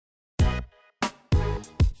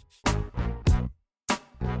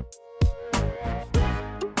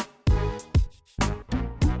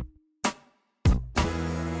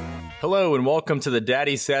Hello and welcome to the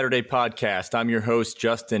Daddy Saturday podcast. I'm your host,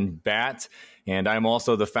 Justin Batt, and I'm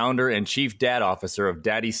also the founder and chief dad officer of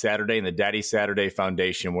Daddy Saturday and the Daddy Saturday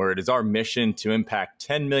Foundation, where it is our mission to impact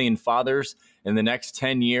 10 million fathers in the next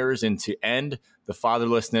 10 years and to end the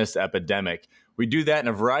fatherlessness epidemic. We do that in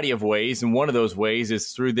a variety of ways, and one of those ways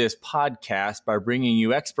is through this podcast by bringing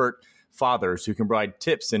you expert fathers who can provide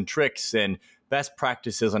tips and tricks and best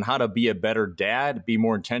practices on how to be a better dad, be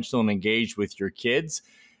more intentional and engaged with your kids.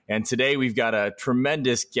 And today we've got a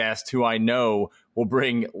tremendous guest who I know will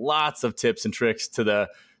bring lots of tips and tricks to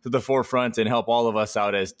the forefront and help all of us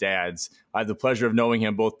out as dads. I have the pleasure of knowing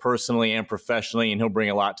him both personally and professionally, and he'll bring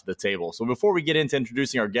a lot to the table. So before we get into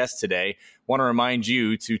introducing our guest today, I want to remind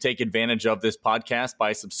you to take advantage of this podcast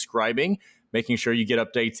by subscribing, making sure you get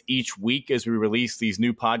updates each week as we release these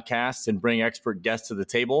new podcasts and bring expert guests to the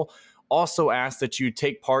table. Also ask that you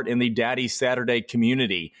take part in the Daddy Saturday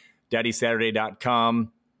community,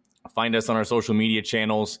 daddysaturday.com. Find us on our social media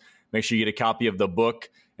channels. Make sure you get a copy of the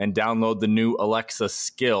book and download the new Alexa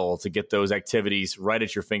skill to get those activities right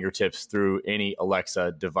at your fingertips through any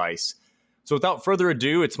Alexa device. So without further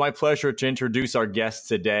ado, it's my pleasure to introduce our guest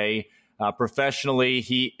today. Professionally,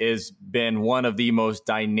 he has been one of the most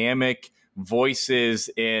dynamic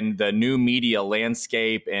voices in the new media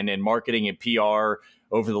landscape and in marketing and PR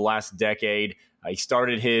over the last decade. He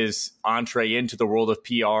started his entree into the world of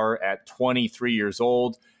PR at 23 years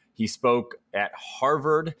old. He spoke at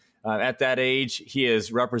Harvard at that age. He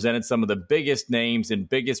has represented some of the biggest names and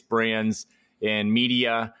biggest brands in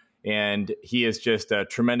media, and he is just a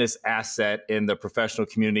tremendous asset in the professional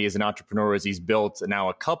community as an entrepreneur, as he's built now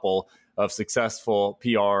a couple of successful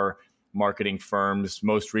PR marketing firms,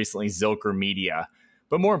 most recently Zilker Media.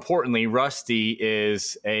 But more importantly, Rusty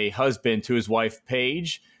is a husband to his wife,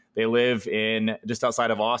 Paige. They live in just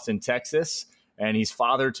outside of Austin, Texas. And he's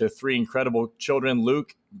father to three incredible children,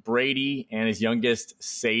 Luke, Brady, and his youngest,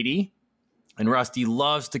 Sadie. And Rusty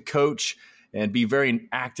loves to coach and be very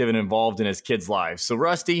active and involved in his kids' lives. So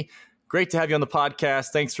Rusty, great to have you on the podcast.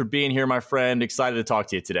 Thanks for being here, my friend. Excited to talk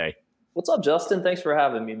to you today. What's up, Justin? Thanks for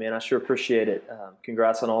having me, man. I sure appreciate it.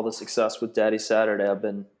 Congrats on all the success with Daddy Saturday. I've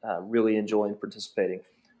been really enjoying participating.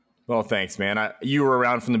 Well, thanks, man. You were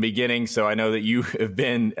around from the beginning, so I know that you have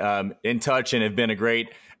been in touch and have been a great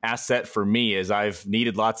asset for me as I've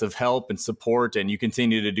needed lots of help and support, and you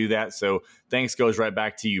continue to do that. So thanks goes right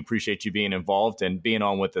back to you. Appreciate you being involved and being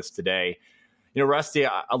on with us today. You know, Rusty,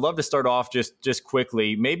 I'd love to start off just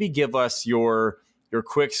quickly. Maybe give us your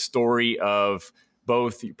quick story of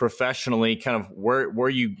both professionally, kind of where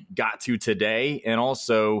you got to today, and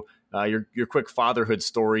also your quick fatherhood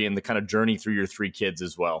story and the kind of journey through your three kids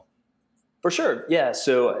as well. For sure. Yeah.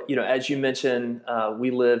 So, as you mentioned, we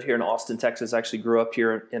live here in Austin, Texas. I actually grew up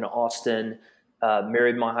here in Austin,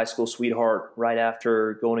 married my high school sweetheart right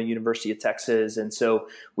after going to University of Texas. And so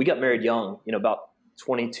we got married young, about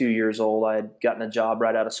 22 years old. I had gotten a job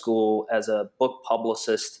right out of school as a book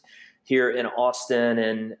publicist here in Austin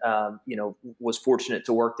and, was fortunate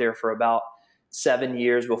to work there for about 7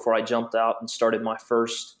 years before I jumped out and started my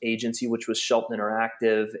first agency, which was Shelton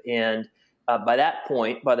Interactive. And by that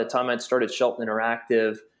point, by the time I'd started Shelton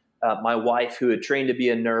Interactive, my wife, who had trained to be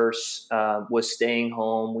a nurse, was staying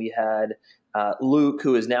home. We had Luke,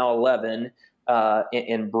 who is now 11,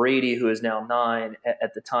 and Brady, who is now 9.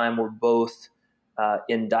 At the time, were both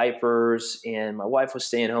in diapers, and my wife was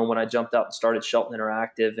staying home when I jumped out and started Shelton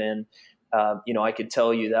Interactive. And I could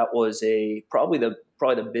tell you that was probably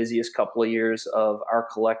the busiest couple of years of our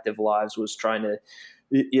collective lives, was trying to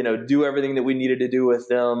do everything that we needed to do with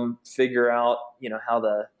them, figure out, how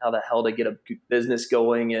the hell to get a business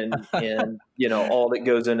going and all that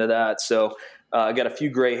goes into that. So I got a few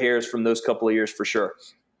gray hairs from those couple of years for sure.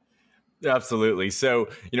 Absolutely. So,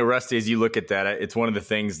 Rusty, as you look at that, it's one of the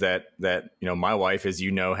things that my wife, as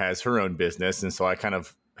you know, has her own business. And so I kind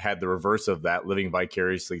of had the reverse of that, living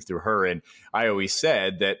vicariously through her. And I always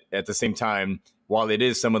said that at the same time, while it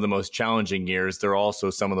is some of the most challenging years, they're also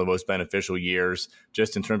some of the most beneficial years,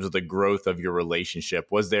 just in terms of the growth of your relationship.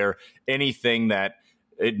 Was there anything that,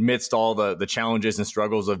 amidst all the challenges and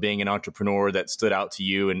struggles of being an entrepreneur, that stood out to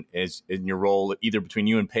you and is in your role, either between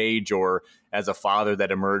you and Paige or as a father,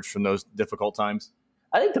 that emerged from those difficult times?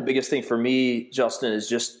 I think the biggest thing for me, Justin, is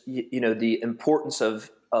just, the importance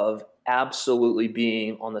of absolutely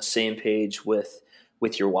being on the same page with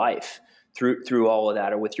your wife through all of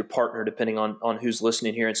that, or with your partner, depending on who's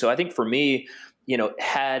listening here. And so I think for me,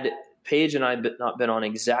 had Paige and I not been on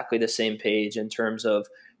exactly the same page in terms of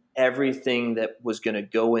everything that was going to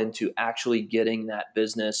go into actually getting that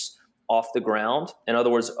business off the ground. In other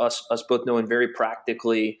words, us both knowing very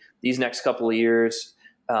practically these next couple of years,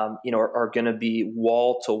 are going to be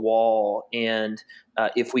wall to wall. And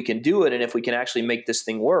if we can do it, and if we can actually make this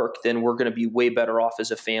thing work, then we're going to be way better off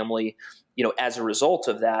as a family, as a result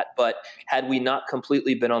of that. But had we not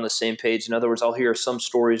completely been on the same page, in other words, I'll hear some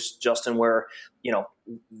stories, Justin, where,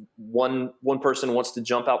 one person wants to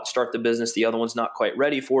jump out and start the business, the other one's not quite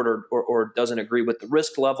ready for it, or doesn't agree with the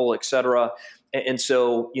risk level, et cetera. And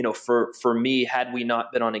so, for me, had we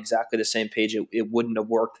not been on exactly the same page, it wouldn't have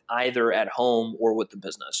worked either at home or with the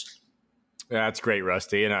business. Yeah, that's great,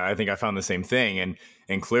 Rusty. And I think I found the same thing.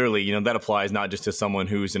 And clearly, that applies not just to someone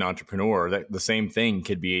who's an entrepreneur. The same thing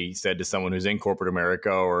could be said to someone who's in corporate America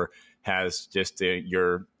or has just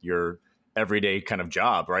your everyday kind of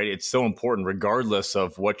job, right? It's so important, regardless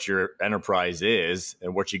of what your enterprise is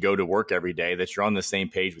and what you go to work every day, that you're on the same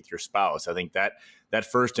page with your spouse. I think that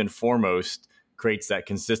first and foremost creates that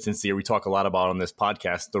consistency we talk a lot about on this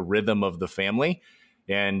podcast, the rhythm of the family.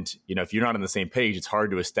 And, if you're not on the same page, it's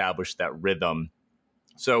hard to establish that rhythm.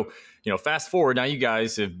 So, fast forward, now you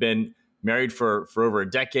guys have been married for over a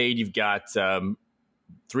decade. You've got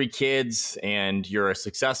 3 kids and you're a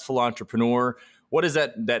successful entrepreneur. What does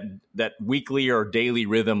that weekly or daily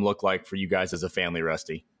rhythm look like for you guys as a family,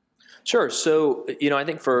 Rusty? Sure. So, I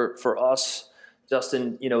think for us,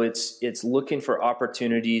 Justin, it's looking for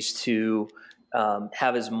opportunities to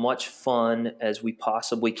have as much fun as we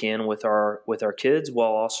possibly can with our kids,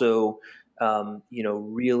 while also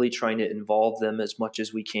really trying to involve them as much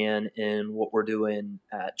as we can in what we're doing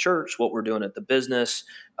at church, what we're doing at the business,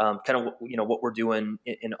 what we're doing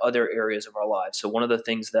in other areas of our lives. So one of the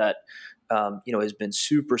things that has been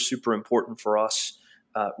super, super important for us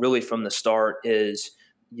really from the start is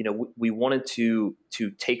we wanted to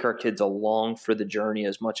take our kids along for the journey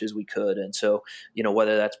as much as we could. And so,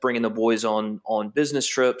 whether that's bringing the boys on business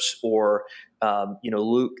trips or,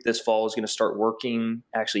 Luke this fall is going to start working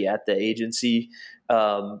actually at the agency.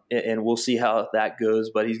 And we'll see how that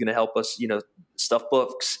goes, but he's going to help us, stuff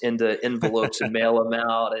books into envelopes and mail them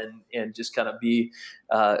out and just kind of be,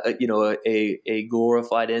 a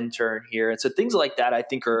glorified intern here. And so things like that, I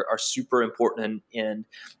think are super important. And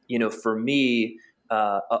for me,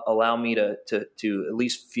 allow me to at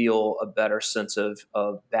least feel a better sense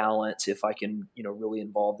of balance if I can, really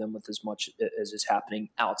involve them with as much as is happening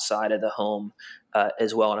outside of the home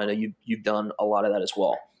as well. And I know you've done a lot of that as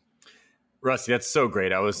well. Rusty, that's so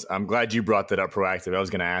great. I'm glad you brought that up proactive. I was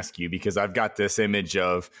going to ask you because I've got this image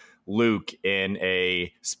of Luke in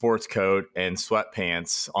a sports coat and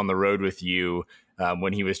sweatpants on the road with you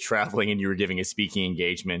when he was traveling and you were giving a speaking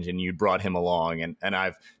engagement and you brought him along. And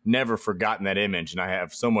I've never forgotten that image. And I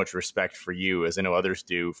have so much respect for you, as I know others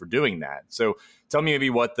do, for doing that. So tell me maybe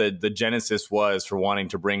what the genesis was for wanting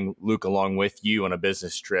to bring Luke along with you on a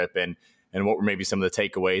business trip and what were maybe some of the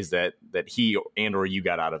takeaways that he and or you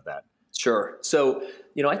got out of that? Sure. So,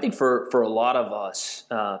 I think for a lot of us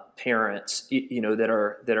parents, that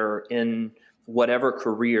are in whatever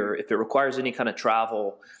career, if it requires any kind of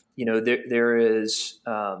travel, there is,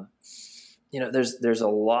 there's a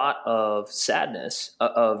lot of sadness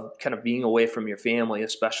of kind of being away from your family,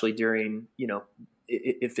 especially during,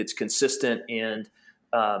 if it's consistent and,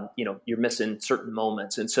 you're missing certain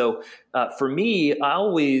moments. And so for me, I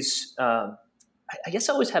always, I guess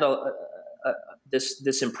I always had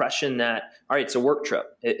this impression that, all right, it's a work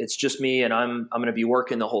trip. It's just me and I'm going to be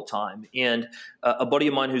working the whole time. And a buddy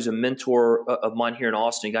of mine who's a mentor of mine here in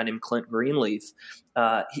Austin, a guy named Clint Greenleaf,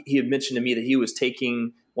 he had mentioned to me that he was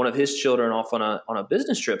taking one of his children off on a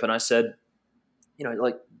business trip. And I said,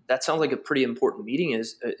 that sounds like a pretty important meeting.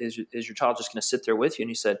 Is your child just going to sit there with you? And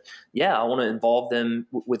he said, yeah, I want to involve them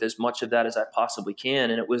with as much of that as I possibly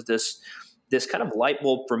can. And it was this kind of light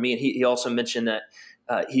bulb for me. And he also mentioned that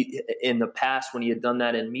he, in the past, when he had done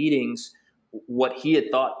that in meetings, what he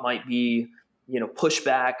had thought might be,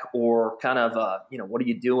 pushback or kind of, what are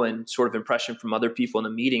you doing sort of impression from other people in the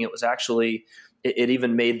meeting. It was actually, it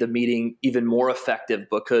even made the meeting even more effective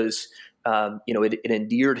because, it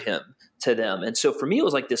endeared him to them. And so for me, it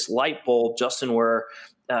was like this light bulb, Justin, where,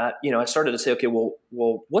 I started to say, okay, well,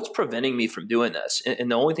 what's preventing me from doing this?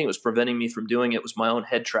 And the only thing that was preventing me from doing it was my own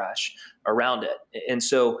head trash around it. And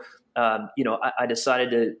so, I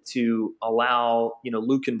decided to allow,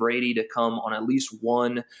 Luke and Brady to come on at least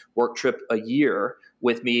one work trip a year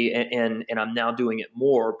with me. And I'm now doing it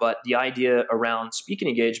more. But the idea around speaking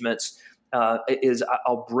engagements is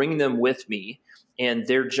I'll bring them with me. And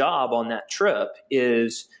their job on that trip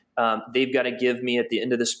is they've got to give me at the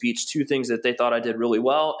end of the speech 2 things that they thought I did really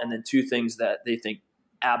well, and then 2 things that they think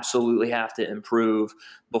absolutely have to improve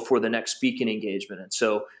before the next speaking engagement. And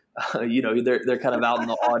so, they're kind of out in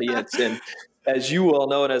the audience. And as you well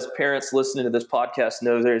know, and as parents listening to this podcast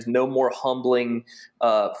know, there's no more humbling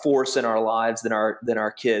force in our lives than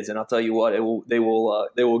our kids. And I'll tell you what, they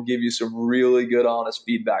will give you some really good, honest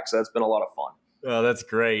feedback. So that's been a lot of fun. Oh, that's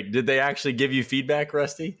great. Did they actually give you feedback,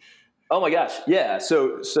 Rusty? Oh my gosh. Yeah.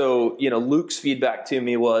 So, Luke's feedback to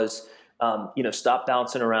me was, stop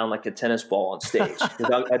bouncing around like a tennis ball on stage.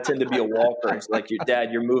 Because I tend to be a walker. It's like, your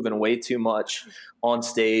dad, you're moving way too much on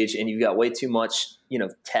stage, and you've got way too much,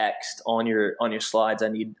 text on your slides. I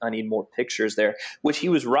need more pictures there, which he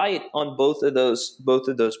was right on both of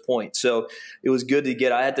those points. So it was good to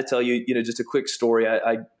get. I had to tell you, just a quick story.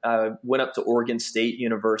 I went up to Oregon State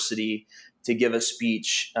University to give a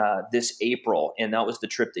speech this April, and that was the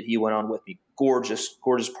trip that he went on with me. Gorgeous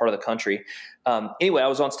part of the country. Anyway, I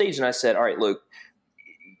was on stage and I said, all right, Luke,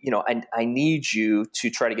 I need you to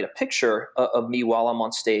try to get a picture of me while I'm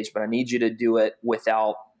on stage, but I need you to do it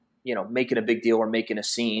without, making a big deal or making a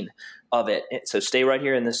scene of it. So stay right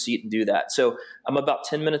here in this seat and do that. So I'm about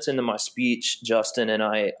 10 minutes into my speech, Justin, and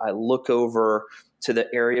I look over to the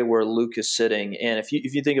area where Luke is sitting. And if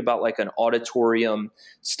you think about like an auditorium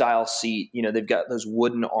style seat, they've got those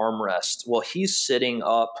wooden armrests. Well, he's sitting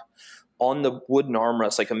up on the wooden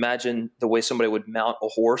armrest. Like, imagine the way somebody would mount a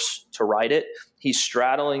horse to ride it. He's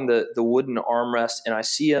straddling the wooden armrest, and I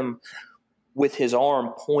see him with his arm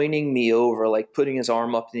pointing me over, like putting his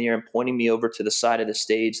arm up in the air and pointing me over to the side of the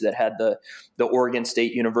stage that had the Oregon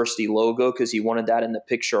State University logo, because he wanted that in the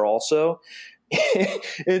picture also.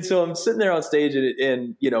 And so I'm sitting there on stage,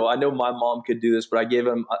 and I know my mom could do this, but I gave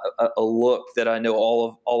him a look that I know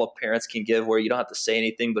all of parents can give, where you don't have to say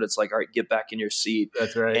anything, but it's like, all right, get back in your seat.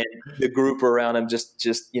 That's right. And the group around him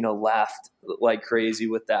just laughed like crazy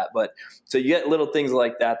with that. But so you get little things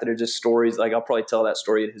like that are just stories. Like, I'll probably tell that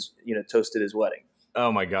story at his toast at his wedding.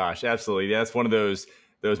 Oh my gosh, absolutely. That's one of those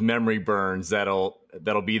memory burns that'll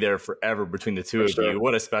be there forever between the two of you.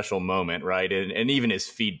 What a special moment, right? And even his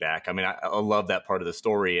feedback. I mean, I love that part of the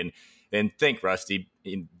story. And think, Rusty,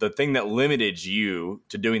 the thing that limited you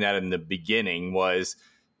to doing that in the beginning was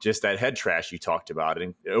just that head trash you talked about,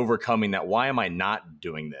 and overcoming that. Why am I not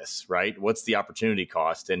doing this, right? What's the opportunity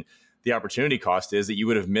cost? And the opportunity cost is that you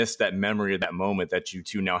would have missed that memory of that moment that you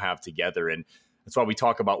two now have together. And that's why we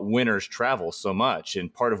talk about winners travel so much.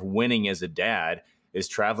 And part of winning as a dad is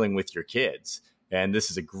traveling with your kids. And this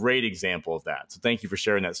is a great example of that. So thank you for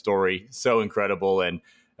sharing that story. So incredible. And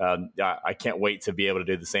I can't wait to be able to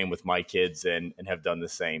do the same with my kids and have done the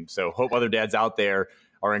same. So hope other dads out there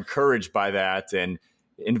are encouraged by that, and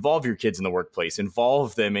involve your kids in the workplace,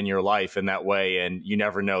 involve them in your life in that way. And you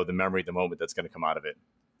never know the memory, the moment that's going to come out of it.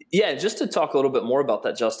 Yeah. Just to talk a little bit more about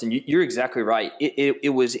that, Justin, you're exactly right.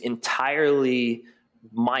 It was entirely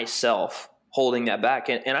myself holding that back.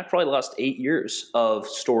 And I probably lost 8 years of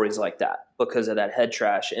stories like that because of that head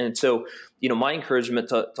trash. And so, my encouragement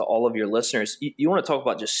to all of your listeners, you want to talk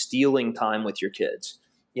about just stealing time with your kids.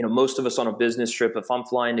 Most of us on a business trip, if I'm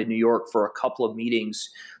flying to New York for a couple of meetings,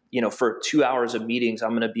 for 2 hours of meetings, I'm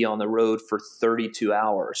going to be on the road for 32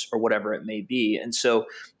 hours or whatever it may be. And so,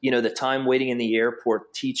 the time waiting in the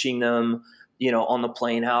airport, teaching them, on the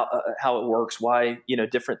plane, how it works, why,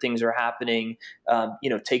 different things are happening,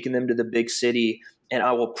 taking them to the big city. And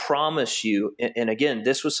I will promise you, and again,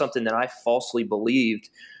 this was something that I falsely believed,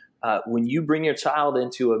 when you bring your child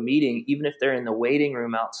into a meeting, even if they're in the waiting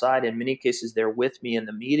room outside, in many cases, they're with me in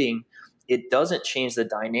the meeting, it doesn't change the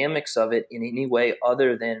dynamics of it in any way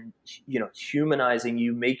other than, humanizing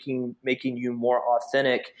you, making you more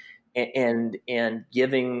authentic, and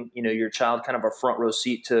giving, your child kind of a front row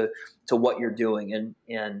seat to what you're doing. And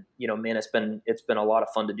man, it's been a lot of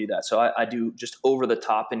fun to do that. So I do just over the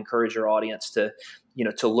top encourage your audience to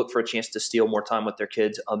look for a chance to steal more time with their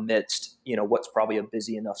kids amidst, what's probably a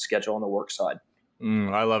busy enough schedule on the work side.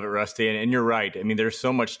 I love it, Rusty. And you're right. I mean, there's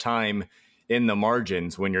so much time in the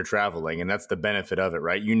margins when you're traveling, and that's the benefit of it,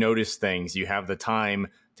 right? You notice things, you have the time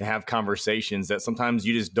to have conversations that sometimes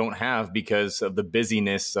you just don't have because of the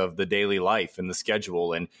busyness of the daily life and the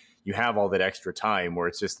schedule. And you have all that extra time where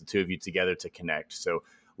it's just the two of you together to connect. So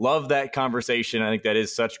love that conversation. I think that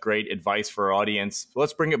is such great advice for our audience.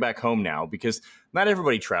 Let's bring it back home now, because not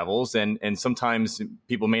everybody travels, and sometimes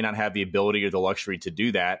people may not have the ability or the luxury to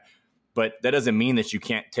do that. But that doesn't mean that you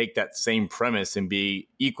can't take that same premise and be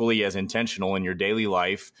equally as intentional in your daily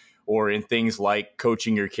life or in things like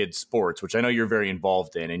coaching your kids' sports, which I know you're very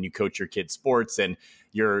involved in, and you coach your kids' sports, and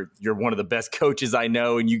you're one of the best coaches I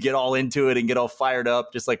know, and you get all into it and get all fired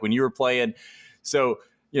up, just like when you were playing. So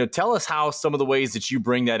Tell us how some of the ways that you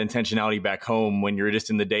bring that intentionality back home when you're just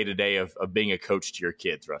in the day-to-day of being a coach to your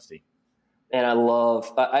kids, Rusty. And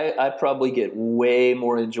I probably get way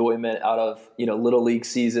more enjoyment out of, little league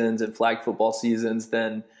seasons and flag football seasons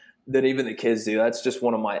than even the kids do. That's just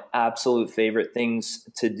one of my absolute favorite things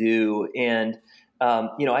to do. And,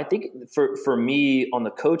 I think for me on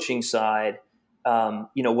the coaching side,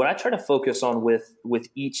 what I try to focus on with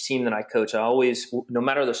each team that I coach, I always, no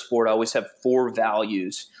matter the sport, I always have 4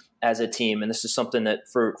 values as a team. And this is something that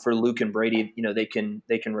for Luke and Brady, they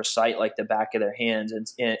can recite like the back of their hands. And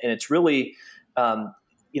it's really,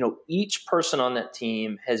 each person on that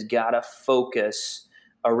team has got to focus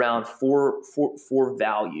around four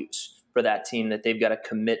values for that team that they've got to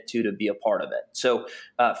commit to be a part of it. So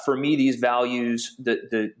for me, these values,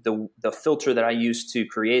 the filter that I use to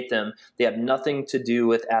create them, they have nothing to do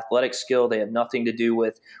with athletic skill. They have nothing to do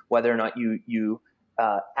with whether or not you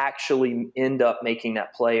actually end up making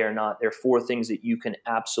that play or not. There are 4 things that you can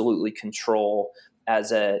absolutely control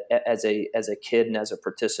as a kid and as a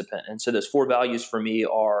participant. And so those 4 values for me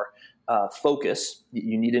are focus.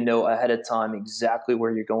 You need to know ahead of time exactly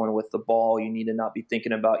where you're going with the ball. You need to not be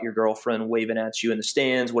thinking about your girlfriend waving at you in the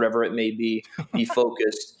stands, whatever it may be. Be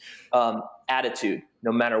focused. Attitude.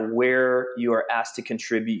 No matter where you are asked to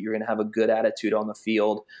contribute, you're going to have a good attitude on the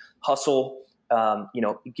field. Hustle.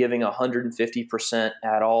 Giving 150%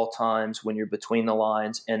 at all times when you're between the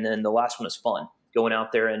lines. And then the last one is fun. Going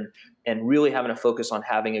out there and really having to focus on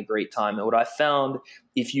having a great time. And what I found,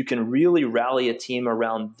 if you can really rally a team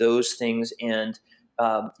around those things and,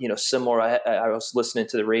 similar, I was listening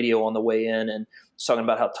to the radio on the way in and talking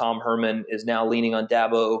about how Tom Herman is now leaning on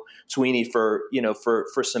Dabo Swinney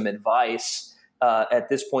for some advice at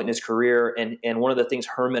this point in his career. And one of the things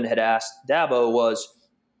Herman had asked Dabo was,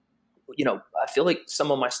 I feel like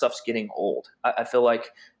some of my stuff's getting old. I feel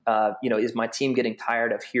like, is my team getting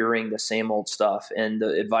tired of hearing the same old stuff? And the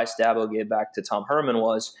advice Dabo gave back to Tom Herman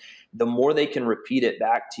was, the more they can repeat it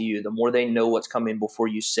back to you, the more they know what's coming before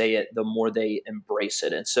you say it, the more they embrace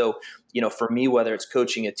it. And so, for me, whether it's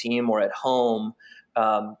coaching a team or at home,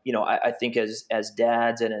 I think as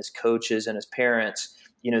dads and as coaches and as parents,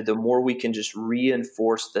 the more we can just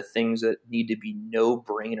reinforce the things that need to be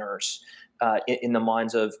no-brainers in the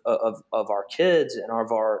minds of our kids and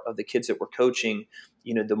of the kids that we're coaching,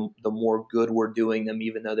 the more good we're doing them,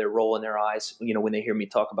 even though they're rolling their eyes, when they hear me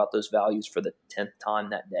talk about those values for the 10th time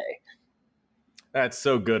that day. That's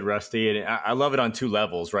so good, Rusty. And I love it on 2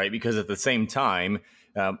 levels, right? Because at the same time,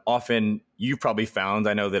 often you've probably found,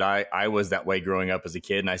 I know that I was that way growing up as a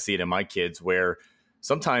kid, and I see it in my kids, where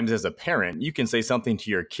sometimes as a parent, you can say something to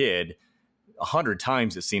your kid 100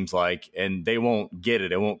 times, it seems like, and they won't get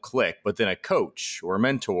it. It won't click. But then a coach or a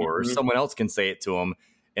mentor or someone else can say it to them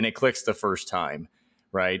and it clicks the first time.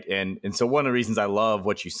 Right. And so one of the reasons I love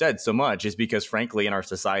what you said so much is because, frankly, in our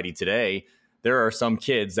society today, there are some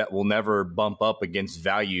kids that will never bump up against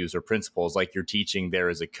values or principles like you're teaching there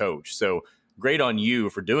as a coach. So great on you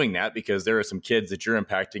for doing that, because there are some kids that you're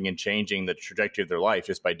impacting and changing the trajectory of their life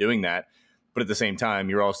just by doing that. But at the same time,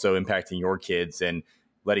 you're also impacting your kids and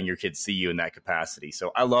letting your kids see you in that capacity.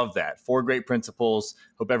 So I love that. 4 great principles.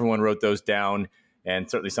 Hope everyone wrote those down,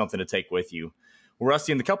 and certainly something to take with you. Well,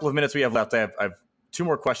 Rusty, in the couple of minutes we have left, I have 2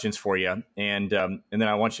 more questions for you. And then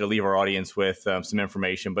I want you to leave our audience with some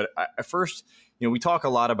information. But first, we talk a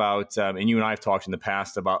lot about, and you and I have talked in the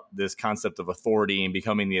past about this concept of authority and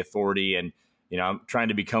becoming the authority. And, I'm trying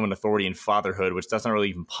to become an authority in fatherhood, which that's not really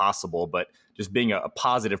even possible, but just being a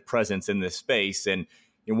positive presence in this space. And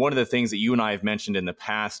one of the things that you and I have mentioned in the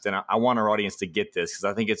past, and I want our audience to get this because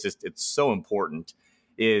I think it's so important,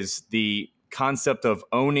 is the concept of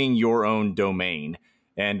owning your own domain.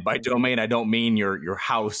 And by domain, I don't mean your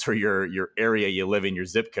house or your area you live in, your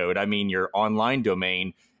zip code. I mean your online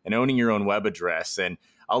domain and owning your own web address. And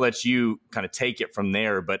I'll let you kind of take it from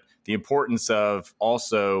there. But the importance of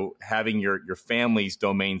also having your family's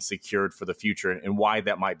domain secured for the future and why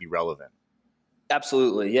that might be relevant.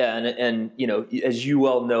 Absolutely. Yeah. And, as you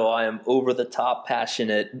well know, I am over the top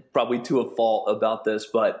passionate, probably to a fault about this,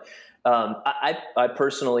 but I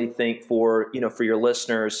personally think for your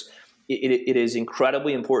listeners, it is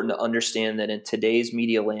incredibly important to understand that in today's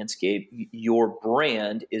media landscape, your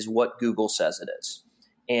brand is what Google says it is.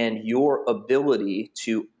 And your ability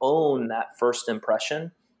to own that first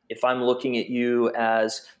impression, if I'm looking at you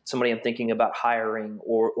as somebody I'm thinking about hiring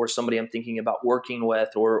or somebody I'm thinking about working with,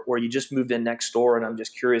 or you just moved in next door and I'm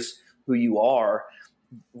just curious who you are,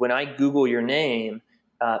 when I Google your name,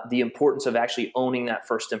 the importance of actually owning that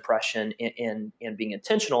first impression and being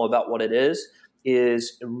intentional about what it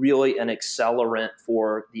is really an accelerant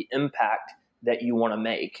for the impact that you want to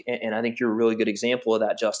make. And I think you're a really good example of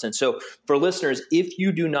that, Justin. So for listeners, if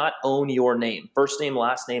you do not own your name,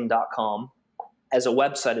 firstnamelastname.com as a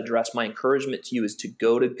website address, my encouragement to you is to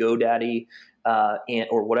go to GoDaddy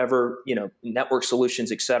or whatever, network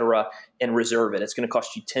solutions, et cetera, and reserve it. It's going to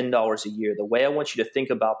cost you $10 a year. The way I want you to think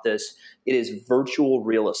about this, it is virtual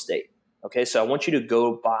real estate. Okay. So I want you to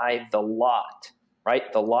go buy the lot,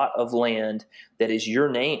 right? The lot of land that is your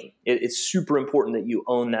name. It's super important that you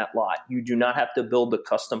own that lot. You do not have to build the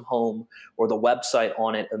custom home or the website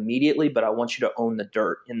on it immediately, but I want you to own the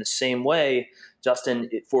dirt. In the same way, Justin,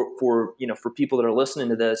 for people that are listening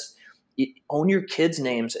to this, own your kids'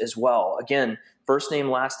 names as well. Again,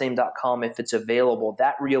 firstnamelastname.com, if it's available.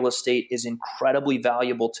 That real estate is incredibly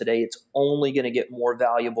valuable today. It's only going to get more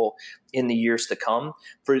valuable in the years to come.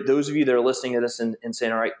 For those of you that are listening to this and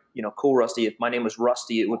saying, all right, cool, Rusty, if my name was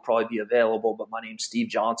Rusty, it would probably be available, but my name's Steve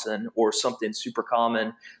Johnson or something super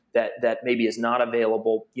common that maybe is not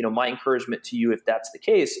available. My encouragement to you, if that's the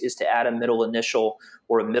case, is to add a middle initial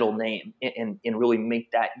or a middle name and really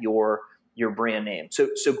make that your brand name. So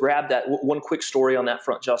grab that. One quick story on that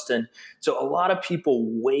front, Justin. So a lot of people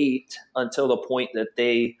wait until the point that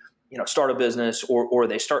they, start a business or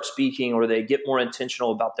they start speaking or they get more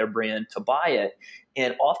intentional about their brand to buy it.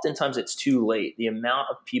 And oftentimes it's too late. The amount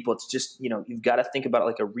of people, it's just, you've got to think about it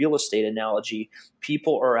like a real estate analogy.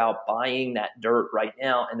 People are out buying that dirt right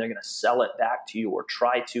now and they're going to sell it back to you or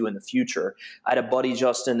try to in the future. I had a buddy,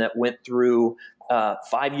 Justin, that went through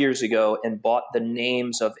 5 years ago and bought the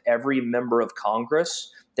names of every member of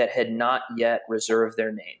Congress that had not yet reserved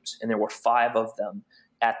their names. And there were 5 of them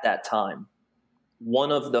at that time.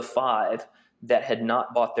 One of the 5 that had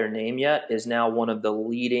not bought their name yet is now one of the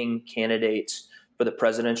leading candidates for the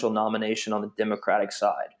presidential nomination on the Democratic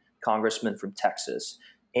side, congressman from Texas.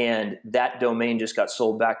 And that domain just got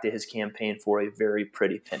sold back to his campaign for a very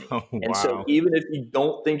pretty penny. Oh, wow. And so even if you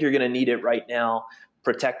don't think you're going to need it right now,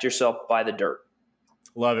 protect yourself by the dirt.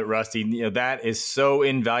 Love it, Rusty. That is so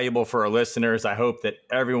invaluable for our listeners. I hope that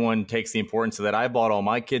everyone takes the importance of that. I bought all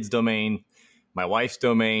my kids' domain, my wife's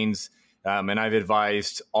domains, and I've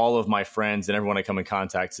advised all of my friends and everyone I come in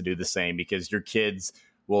contact to do the same because your kids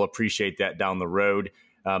will appreciate that down the road.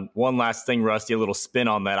 One last thing, Rusty, a little spin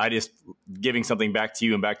on that. Giving something back to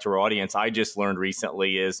you and back to our audience, I just learned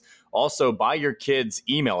recently is also buy your kids'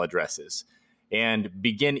 email addresses and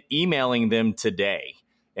begin emailing them today.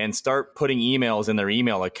 And start putting emails in their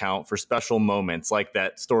email account for special moments like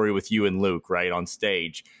that story with you and Luke, right, on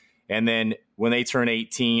stage. And then when they turn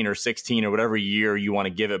 18 or 16 or whatever year you want to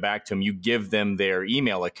give it back to them, you give them their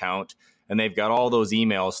email account and they've got all those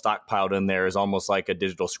emails stockpiled in there as almost like a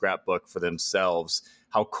digital scrapbook for themselves.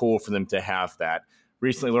 How cool for them to have that.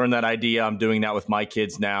 Recently learned that idea. I'm doing that with my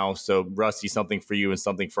kids now. So Rusty, something for you and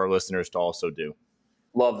something for our listeners to also do.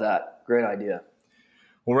 Love that. Great idea.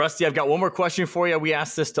 Well, Rusty, I've got one more question for you. We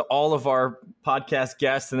ask this to all of our podcast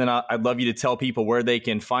guests, and then I'd love you to tell people where they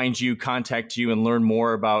can find you, contact you, and learn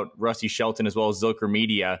more about Rusty Shelton as well as Zilker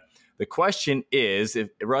Media. The question is,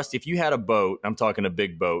 Rusty, if you had a boat, I'm talking a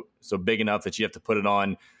big boat, so big enough that you have to put it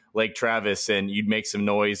on Lake Travis and you'd make some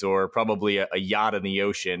noise, or probably a yacht in the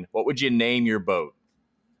ocean, what would you name your boat?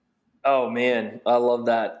 Oh, man, I love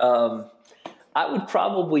that. I would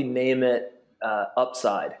probably name it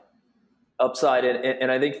Upside. Upside,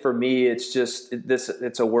 and I think for me, it's just this.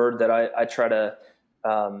 It's a word that I try to,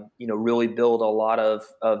 really build a lot of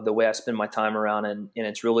the way I spend my time around, and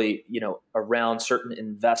it's really around certain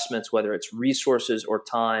investments, whether it's resources or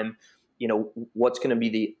time. What's going to be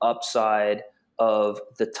the upside of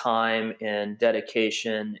the time and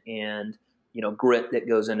dedication and grit that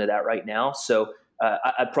goes into that right now. So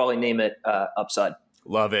I'd probably name it Upside.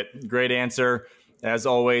 Love it. Great answer. As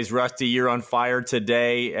always, Rusty, you're on fire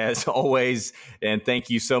today, as always. And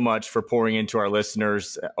thank you so much for pouring into our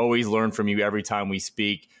listeners. Always learn from you every time we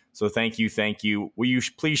speak. So thank you. Thank you. Will you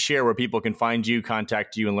please share where people can find you,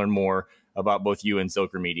 contact you, and learn more about both you and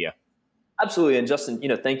Zilker Media? Absolutely. And Justin,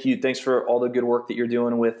 thank you. Thanks for all the good work that you're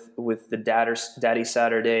doing with the Daddy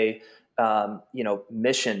Saturday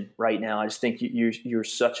mission right now. I just think you're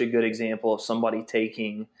such a good example of somebody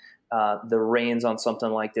taking the reins on something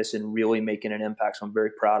like this and really making an impact. So I'm very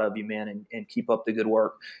proud of you, man, and keep up the good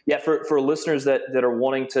work. Yeah, for listeners that are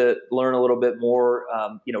wanting to learn a little bit more,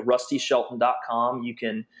 rustyshelton.com. You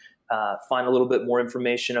can find a little bit more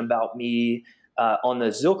information about me on the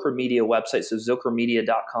Zilker Media website. So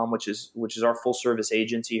zilkermedia.com, which is our full service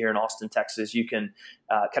agency here in Austin, Texas. You can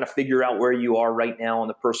kind of figure out where you are right now on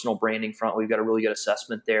the personal branding front. We've got a really good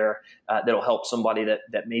assessment there that'll help somebody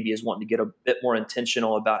that maybe is wanting to get a bit more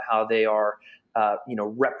intentional about how they are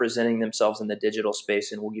representing themselves in the digital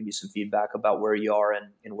space, and we'll give you some feedback about where you are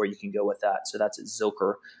and where you can go with that. So that's at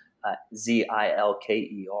Zilker,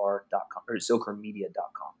 ZILKER.com or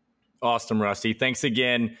ZilkerMedia.com. Awesome, Rusty. Thanks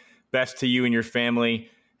again. Best to you and your family.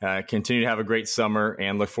 Continue to have a great summer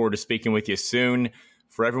and look forward to speaking with you soon.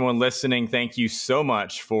 For everyone listening, thank you so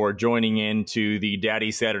much for joining in to the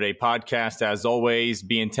Daddy Saturday podcast. As always,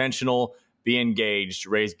 be intentional, be engaged,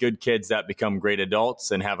 raise good kids that become great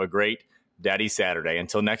adults, and have a great Daddy Saturday.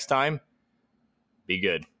 Until next time, be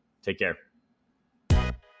good. Take care.